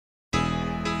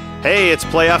Hey, it's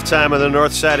playoff time on the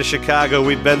north side of Chicago.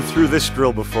 We've been through this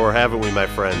drill before, haven't we, my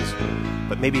friends?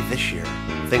 But maybe this year,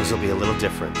 things will be a little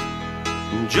different.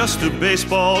 Just a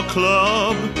baseball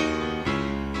club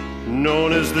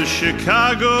known as the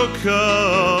Chicago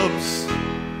Cubs.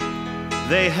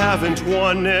 They haven't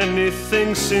won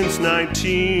anything since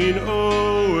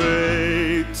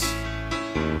 1908.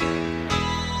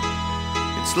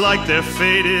 It's like their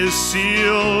fate is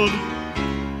sealed,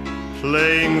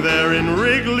 playing there in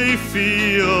Wrigley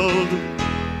Field.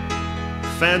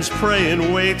 Fans pray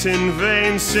and wait in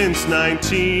vain since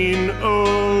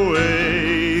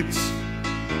 1908.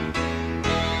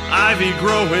 Ivy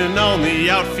growing on the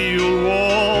outfield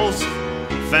walls,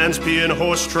 fans peeing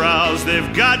horse troughs,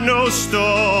 they've got no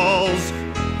stalls.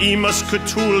 Eamus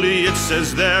Catuli, it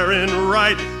says there in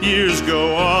right, years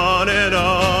go on and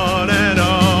on and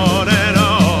on and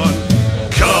on.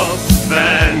 Cub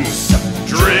Fans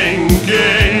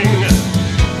drinking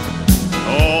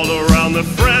all around the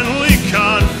friendly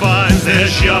confines.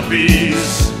 There's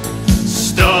yuppies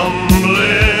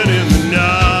stumbling in the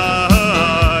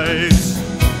night.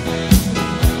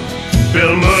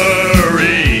 Bill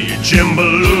Murray, Jim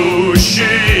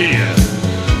Belushi,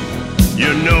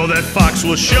 you know that Fox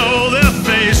will show their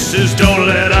faces. Don't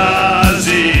let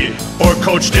Ozzy or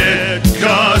Coach Dick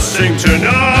sing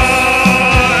tonight.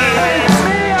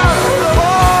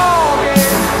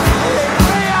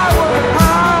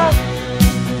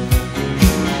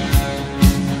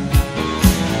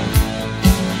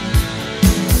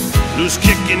 Loose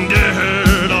kicking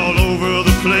dirt all over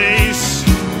the place.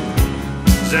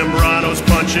 Zambrano's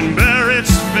punching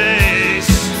Barrett's face.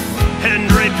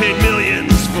 Hendry paid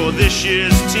millions for this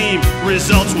year's team.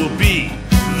 Results will be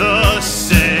the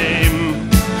same.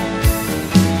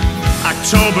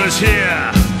 October's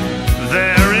here,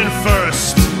 they're in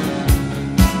first.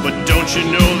 But don't you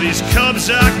know these Cubs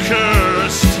are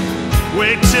cursed?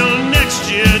 Wait till next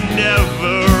year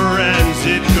never ends.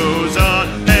 It goes on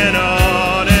and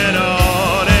on and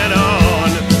on and on.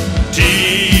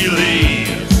 Dealey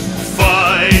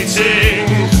fighting,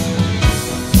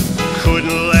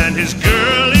 couldn't land his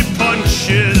girly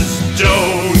punches.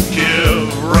 Don't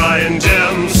give Ryan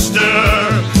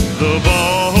Dempster the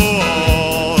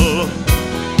ball.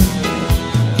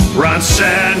 Ron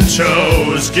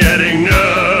Santo's getting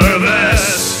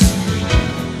nervous,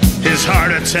 his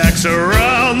heart attack's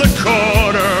around the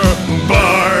corner.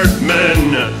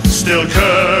 Bartman still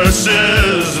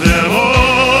curses them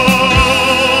all.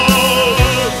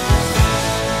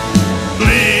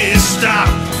 Please stop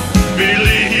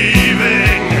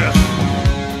believing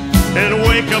and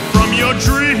wake up from your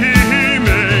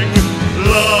dreaming.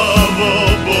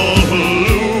 Lovable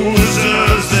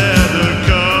losers, they're the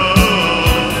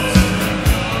Cubs.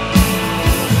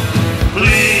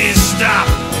 Please stop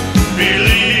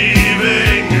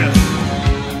believing.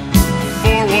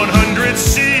 For 100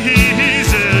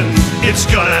 seasons, it's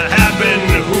gonna happen.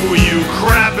 Who you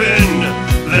crapping?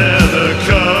 They're the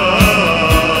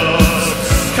Cubs.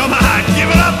 Come on, give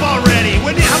it up already.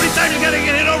 How many times you gotta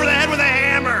get hit over the head with a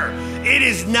hammer? It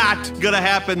is not gonna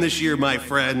happen this year, my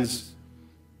friends.